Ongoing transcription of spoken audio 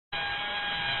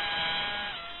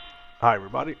Hi,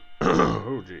 everybody.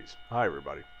 Oh, geez. Hi,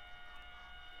 everybody.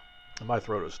 My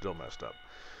throat is still messed up.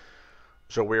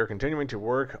 So we are continuing to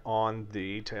work on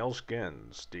the tail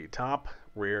skins, the top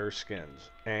rear skins.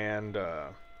 And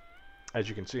as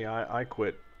you can see, I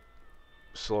quit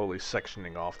slowly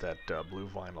sectioning off that blue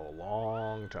vinyl a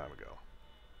long time ago.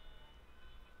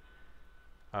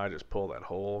 I just pulled that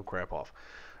whole crap off.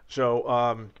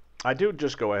 So I do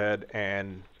just go ahead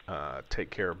and take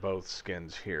care of both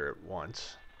skins here at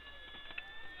once.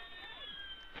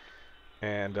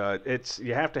 And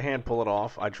you have to hand pull it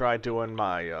off. I tried doing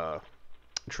my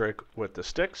trick with the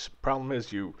sticks. Problem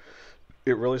is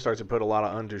it really starts to put a lot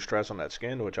of undue stress on that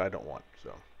skin, which I don't want.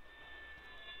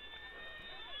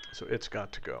 So it's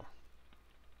got to go.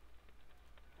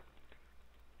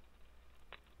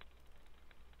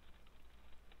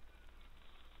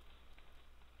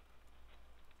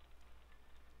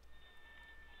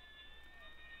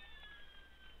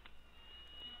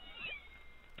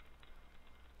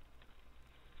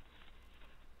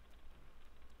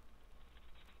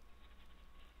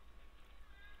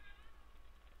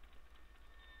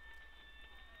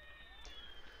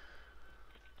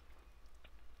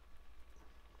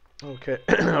 Okay,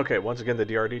 okay, once again the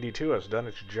DRDD2 has done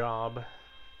its job.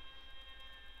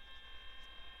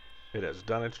 It has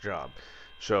done its job.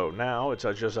 So now it's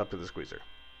just up to the squeezer.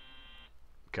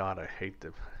 God, I hate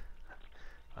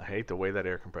the way that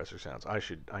air compressor sounds. I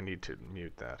need to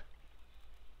mute that.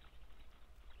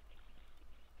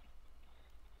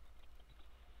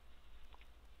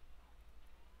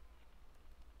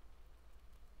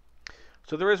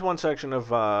 So there is one section of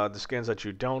the skins that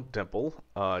you don't dimple.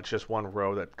 It's just one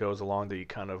row that goes along the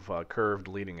kind of curved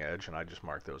leading edge, and I just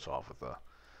mark those off with the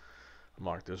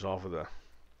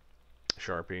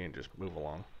Sharpie and just move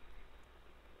along.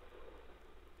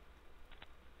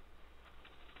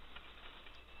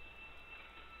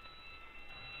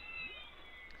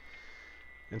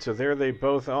 And so there they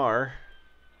both are,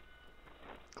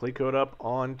 cleat-coat up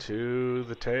onto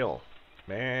the tail.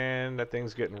 Man, that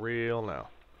thing's getting real now.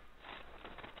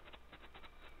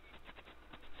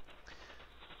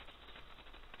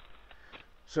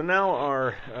 So now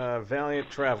our valiant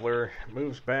traveler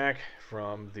moves back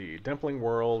from the dimpling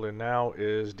world and now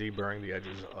is deburring the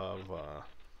edges of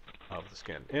the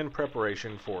skin in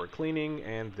preparation for cleaning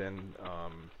and then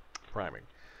priming.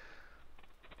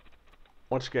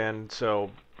 Once again, so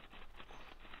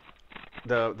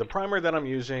the primer that I'm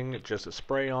using, just a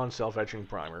spray-on self-etching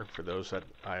primer, for those that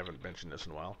I haven't mentioned this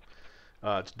in a while.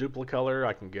 It's Duplicolor.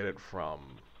 I can get it from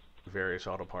various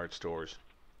auto parts stores.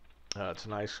 It's a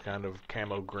nice kind of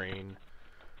camo green.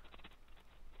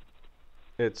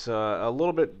 It's a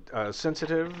little bit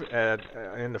sensitive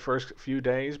in the first few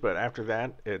days, but after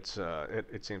that, it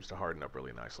seems to harden up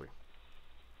really nicely.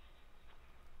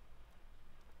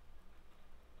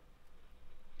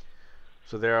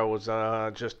 So there I was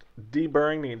just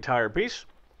deburring the entire piece,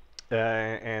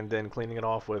 and then cleaning it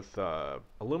off with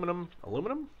aluminum,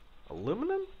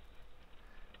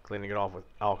 cleaning it off with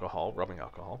alcohol, rubbing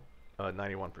alcohol.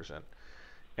 91%,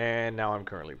 and now I'm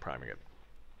currently priming it.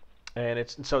 And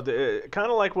it's kind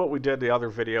of like what we did the other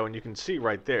video, and you can see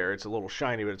right there, it's a little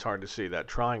shiny, but it's hard to see that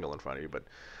triangle in front of you. But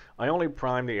I only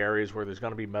prime the areas where there's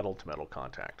going to be metal-to-metal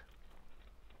contact,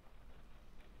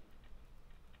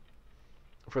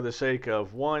 for the sake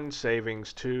of 1,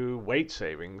 savings, 2, weight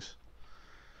savings.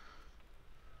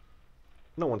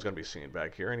 No one's going to be seeing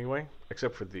back here anyway,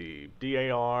 except for the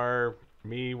DAR,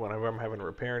 me whenever I'm having to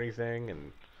repair anything,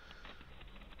 and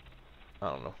I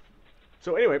don't know.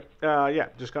 So anyway, yeah,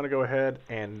 just gonna go ahead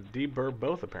and deburr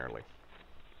both apparently.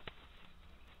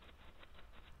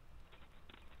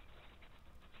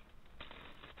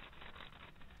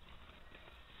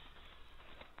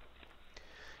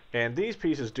 And these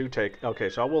pieces do take, okay,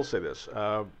 so I will say this.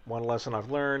 One lesson I've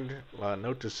learned,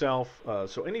 note to self,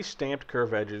 so any stamped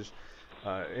curve edges,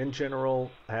 in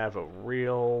general, have a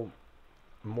real,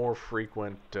 more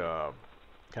frequent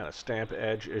kind of stamp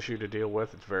edge issue to deal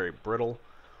with. It's very brittle.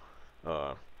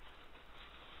 But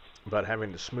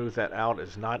having to smooth that out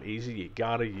is not easy. You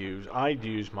gotta I'd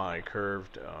use my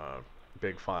curved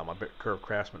big file, my curved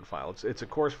Craftsman file. It's a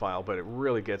coarse file, but it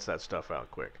really gets that stuff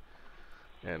out quick.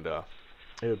 And it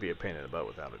would be a pain in the butt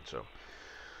without it. So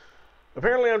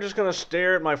apparently I'm just gonna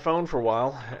stare at my phone for a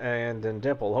while and then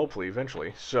dimple, hopefully,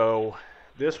 eventually. So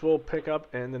this will pick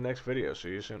up in the next video. See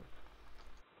you soon.